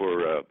Lexus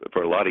for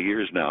a lot of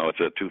years now. It's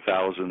a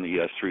 2000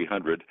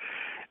 ES300.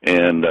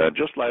 And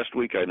just last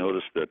week I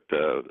noticed that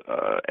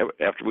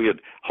after we had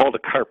hauled a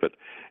carpet,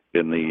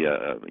 in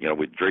the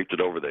we draped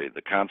it over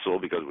the console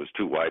because it was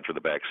too wide for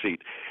the back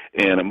seat,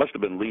 and it must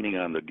have been leaning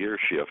on the gear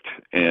shift,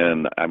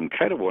 and I'm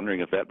kind of wondering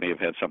if that may have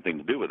had something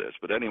to do with this.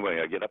 But anyway,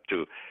 I get up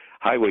to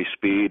highway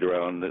speed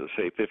around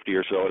say 50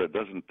 or so, and it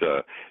doesn't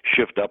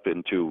shift up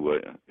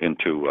into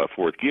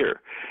fourth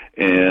gear,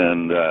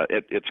 and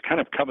it's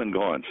kind of come and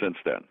gone since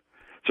then.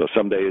 So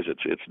some days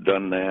it's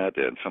done that,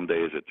 and some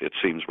days it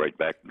seems right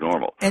back to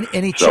normal.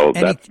 Any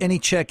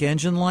check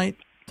engine light,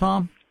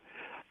 Tom?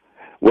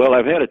 Well,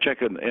 I've had a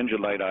check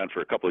engine light on for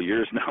a couple of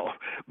years now,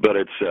 but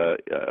it's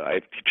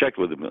I checked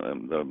with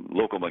the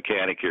local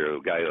mechanic here,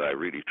 a guy that I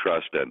really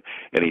trust, and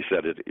he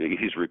said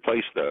he's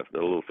replaced the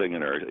little thing in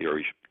there, or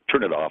he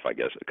turned it off, I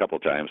guess, a couple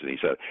of times, and he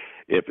said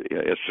if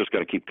it's just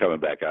going to keep coming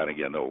back on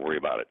again, don't worry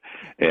about it,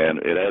 and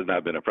it has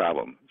not been a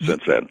problem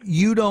since then.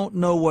 You don't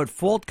know what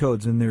fault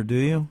code's in there, do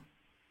you?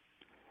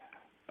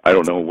 I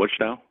don't know which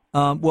now.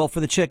 Well, for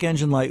the check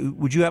engine light,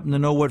 would you happen to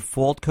know what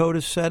fault code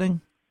is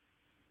setting?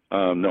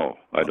 No,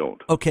 I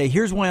don't. Okay,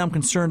 here's why I'm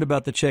concerned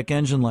about the check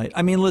engine light.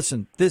 I mean,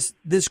 listen, this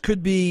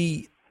could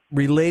be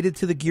related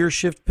to the gear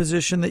shift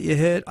position that you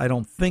hit. I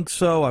don't think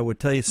so. I would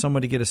tell you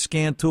somebody get a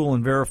scan tool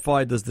and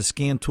verify, does the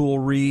scan tool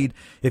read?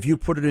 If you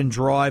put it in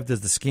drive,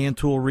 does the scan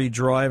tool read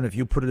drive? And if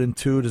you put it in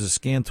 2, does the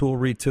scan tool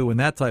read 2? And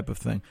that type of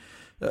thing.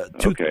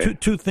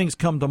 Two things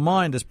come to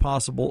mind as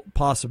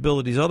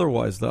possibilities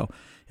otherwise, though.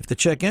 If the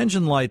check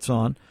engine light's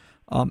on,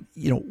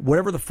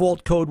 whatever the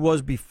fault code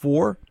was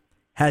before,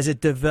 has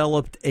it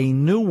developed a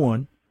new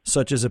one,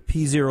 such as a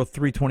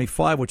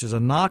P0325, which is a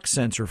knock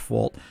sensor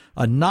fault?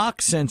 A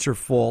knock sensor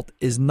fault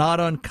is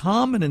not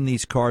uncommon in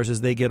these cars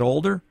as they get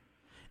older,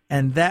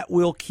 and that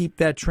will keep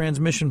that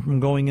transmission from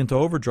going into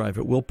overdrive.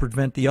 It will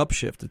prevent the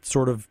upshift. It's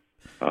sort of,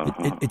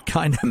 it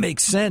kind of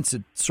makes sense.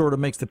 It sort of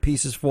makes the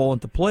pieces fall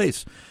into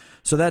place.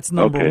 So that's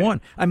number one.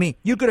 I mean,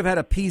 you could have had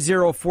a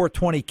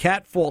P0420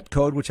 cat fault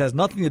code, which has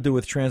nothing to do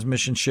with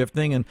transmission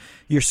shifting, and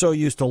you're so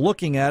used to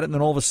looking at it, and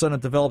then all of a sudden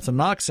it develops a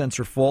knock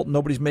sensor fault.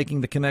 Nobody's making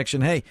the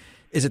connection, hey,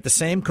 is it the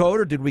same code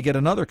or did we get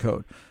another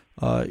code?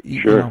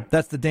 You know,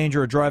 that's the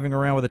danger of driving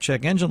around with a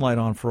check engine light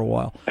on for a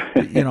while.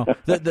 You know,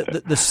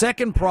 the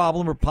second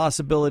problem or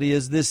possibility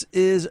is this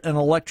is an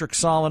electric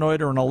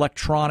solenoid or an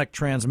electronic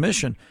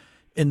transmission,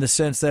 in the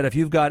sense that if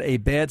you've got a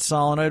bad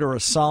solenoid or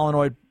a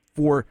solenoid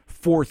for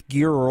fourth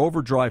gear or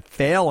overdrive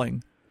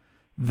failing,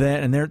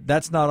 then, and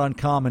that's not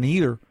uncommon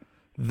either,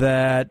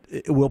 that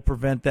it will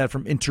prevent that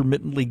from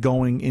intermittently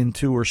going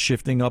into or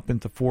shifting up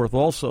into fourth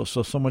also.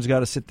 So someone's got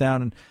to sit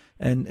down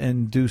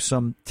and do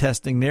some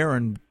testing there,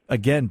 and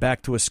again,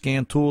 back to a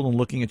scan tool and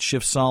looking at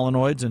shift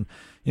solenoids and,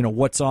 you know,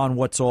 what's on,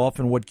 what's off,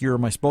 and what gear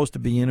am I supposed to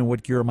be in and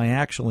what gear am I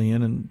actually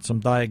in, and some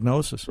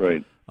diagnosis.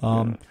 Right.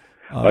 I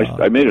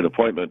made an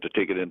appointment to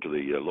take it into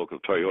the local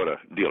Toyota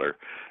dealer,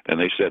 and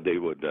they said they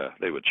would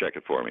check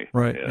it for me.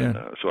 Right. And,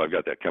 so I've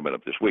got that coming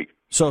up this week.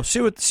 So see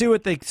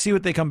what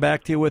they come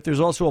back to you with. There's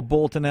also a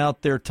bulletin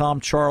out there, Tom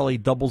Charlie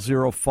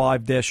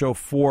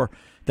 005-04,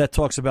 that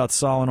talks about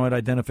solenoid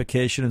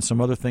identification and some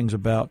other things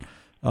about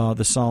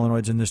the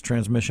solenoids in this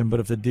transmission.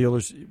 But if the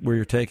dealers where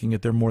you're taking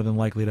it, they're more than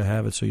likely to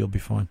have it, so you'll be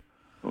fine.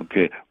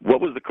 Okay.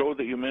 What was the code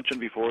that you mentioned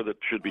before that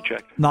should be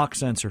checked? Knock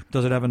sensor.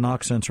 Does it have a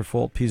knock sensor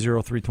fault?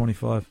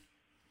 P0325.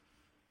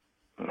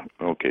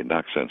 Okay,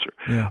 knock sensor.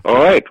 Yeah. All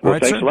right. Well,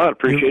 right, thanks sir. a lot.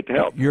 Appreciate the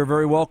help. You're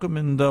very welcome,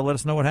 and let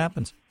us know what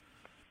happens.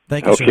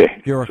 Thank you, okay. sir.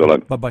 You're welcome. So long.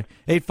 Bye-bye.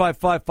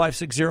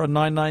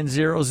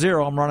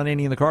 855-560-9900. I'm Ron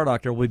Ananian, the Car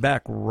Doctor. We'll be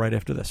back right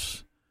after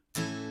this.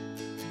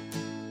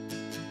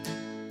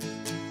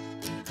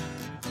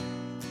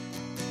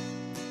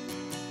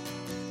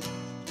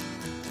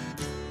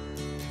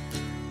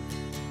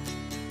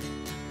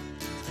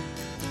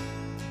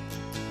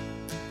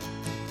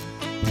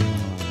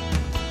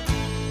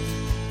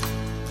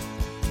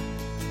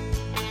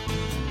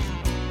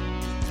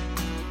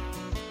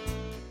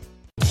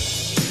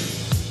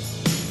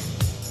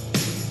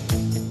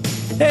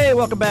 Hey,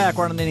 welcome back.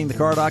 Ron Ananian, the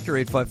Car Doctor.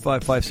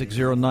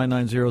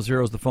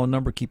 855-560-9900 is the phone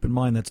number. Keep in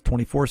mind that's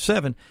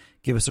 24/7.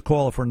 Give us a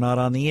call if we're not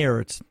on the air.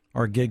 It's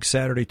our gig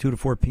Saturday, 2 to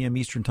 4 p.m.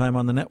 Eastern Time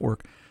on the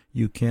network.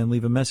 You can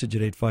leave a message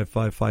at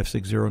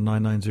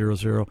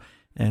 855-560-9900,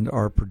 and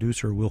our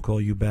producer will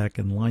call you back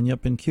and line you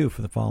up in queue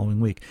for the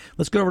following week.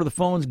 Let's go over to the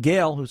phones.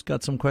 Gail, who's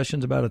got some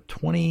questions about a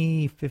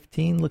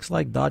 2015, looks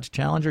like, Dodge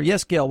Challenger.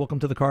 Yes, Gail, welcome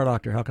to the Car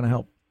Doctor. How can I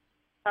help?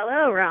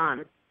 Hello,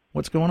 Ron.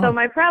 What's going on? So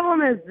my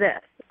problem is this.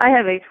 I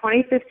have a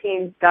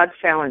 2015 Dodge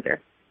Challenger.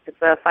 It's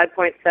a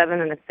 5.7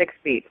 and a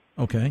 6-speed.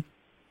 Okay.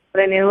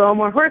 But I need a little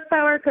more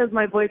horsepower because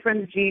my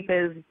boyfriend's Jeep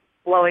is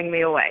blowing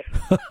me away.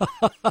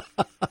 A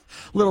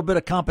little bit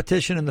of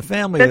competition in the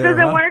family this there,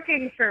 isn't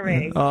working for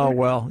me. Oh,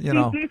 well, you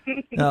know.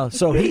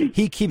 So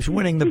he keeps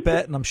winning the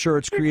bet, and I'm sure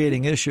it's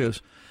creating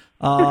issues.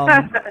 You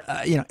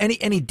know,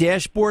 any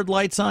dashboard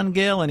lights on,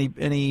 Gail?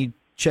 Any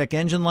check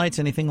engine lights,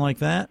 anything like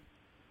that?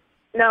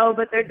 No,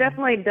 but there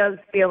definitely does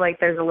feel like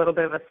there's a little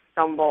bit of a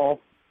stumble.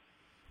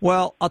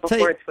 Well, I'll tell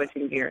you. Before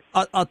switching gears.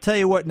 I'll tell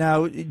you what.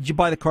 Now, did you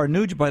buy the car new?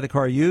 Did you buy the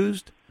car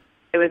used?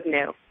 It was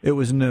new. It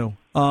was new.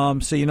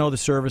 So you know the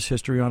service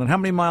history on it. How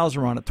many miles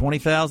are on it?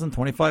 20,000,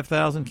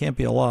 25,000? Can't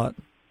be a lot.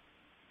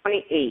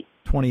 28.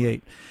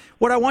 28.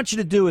 What I want you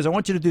to do is I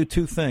want you to do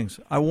two things.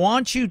 I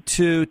want you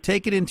to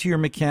take it into your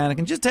mechanic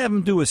and just have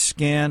him do a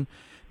scan.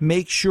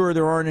 Make sure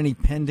there aren't any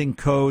pending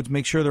codes.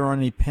 Make sure there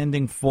aren't any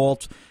pending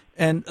faults.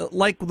 And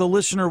like the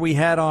listener we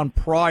had on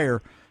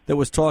prior that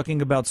was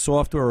talking about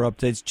software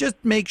updates, just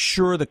make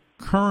sure the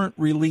current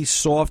release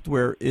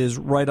software is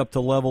right up to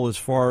level as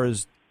far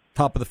as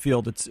top of the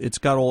field. It's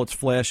got all its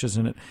flashes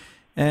in it.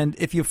 And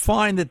if you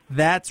find that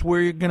that's where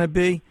you're going to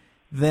be,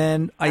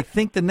 then I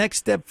think the next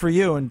step for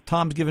you, and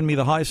Tom's giving me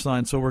the high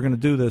sign, so we're going to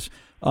do this.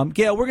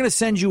 Gail, we're going to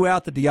send you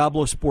out the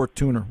Diablo Sport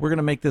Tuner. We're going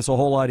to make this a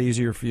whole lot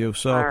easier for you.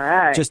 So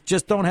right.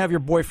 just don't have your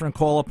boyfriend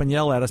call up and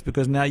yell at us,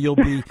 because now you'll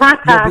be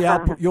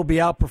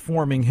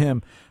outperforming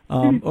him.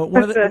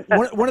 One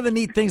of the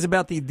neat things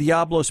about the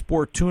Diablo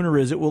Sport Tuner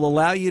is it will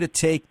allow you to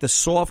take the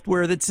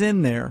software that's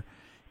in there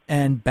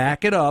and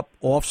back it up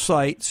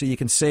off-site so you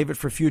can save it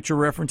for future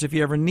reference if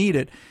you ever need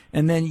it.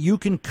 And then you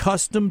can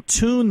custom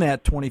tune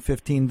that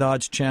 2015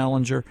 Dodge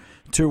Challenger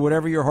to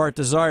whatever your heart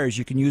desires.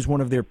 You can use one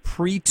of their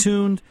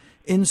pre-tuned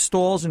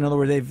installs. In other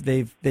words,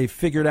 they've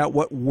figured out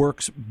what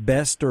works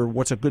best or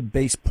what's a good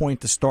base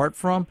point to start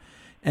from.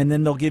 And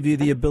then they'll give you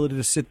the ability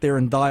to sit there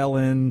and dial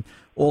in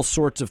all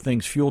sorts of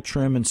things, fuel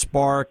trim and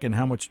spark, and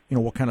how much,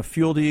 what kind of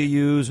fuel do you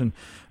use, and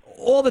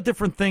all the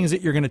different things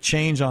that you're going to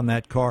change on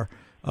that car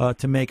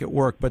to make it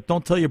work. But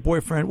don't tell your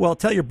boyfriend. Well,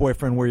 tell your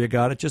boyfriend where you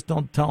got it. Just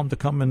don't tell him to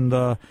come,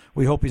 and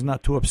we hope he's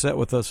not too upset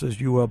with us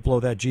as you blow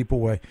that Jeep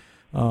away.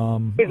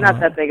 He's not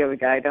that big of a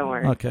guy. Don't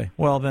worry. Okay.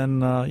 Well,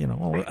 then,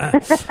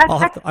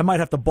 I might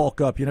have to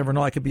bulk up. You never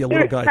know. I could be a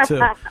little guy,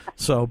 too.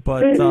 So,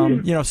 but,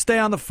 stay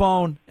on the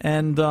phone,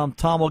 and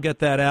Tom will get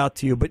that out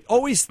to you. But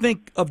always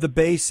think of the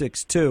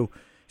basics, too.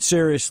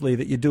 Seriously,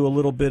 that you do a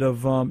little bit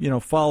of,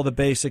 follow the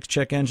basics,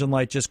 check engine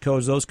light, just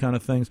codes, those kind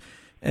of things.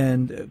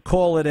 And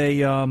call it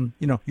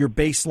you're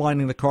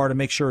baselining the car to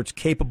make sure it's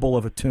capable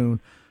of a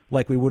tune,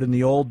 like we would in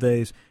the old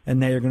days, and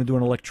now you're going to do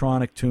an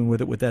electronic tune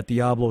with it with that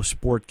Diablo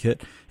Sport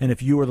Kit. And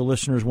if you or the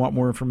listeners want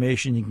more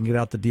information, you can get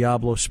out to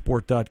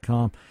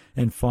DiabloSport.com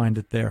and find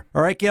it there.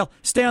 All right, Gail,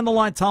 stay on the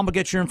line. Tom will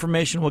get your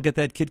information. We'll get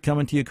that kit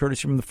coming to you,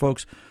 courtesy from the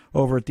folks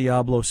over at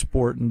Diablo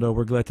Sport, and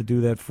we're glad to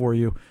do that for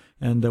you.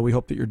 And we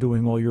hope that you're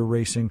doing all your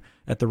racing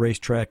at the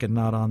racetrack and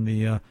not on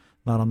the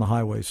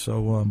highways.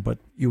 So, but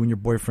you and your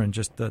boyfriend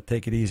just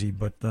take it easy,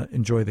 but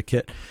enjoy the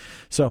kit.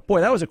 So,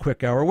 boy, that was a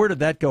quick hour. Where did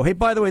that go? Hey,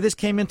 by the way, this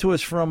came into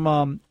us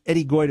from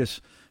Eddie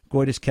Goitis,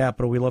 Goitis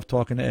Capital. We love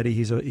talking to Eddie.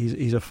 He's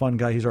a fun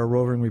guy. He's our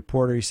roving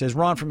reporter. He says,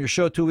 Ron, from your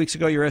show 2 weeks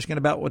ago, you're asking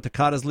about what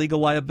Takata's legal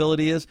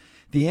liability is.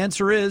 The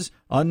answer is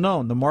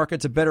unknown. The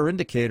market's a better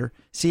indicator.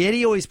 See,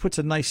 Eddie always puts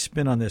a nice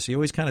spin on this. He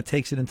always kind of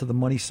takes it into the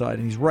money side,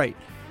 and he's right.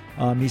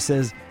 He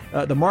says,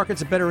 the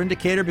market's a better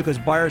indicator because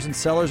buyers and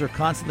sellers are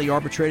constantly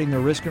arbitrating their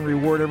risk and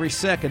reward every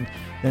second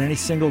than any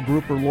single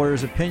group or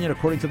lawyer's opinion.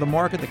 According to the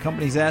market, the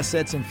company's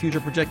assets and future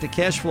projected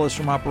cash flows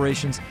from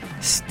operations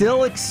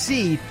still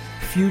exceed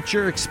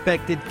future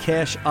expected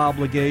cash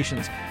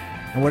obligations.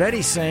 And what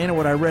Eddie's saying, and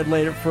what I read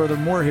later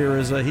furthermore here,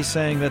 is he's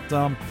saying that,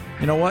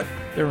 you know what?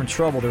 They're in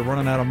trouble. They're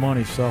running out of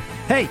money. So,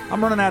 hey,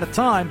 I'm running out of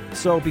time.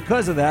 So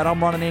because of that,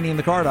 I'm running Andy and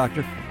the Car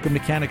Doctor. Good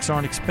mechanics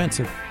aren't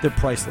expensive. They're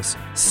priceless.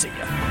 See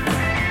ya.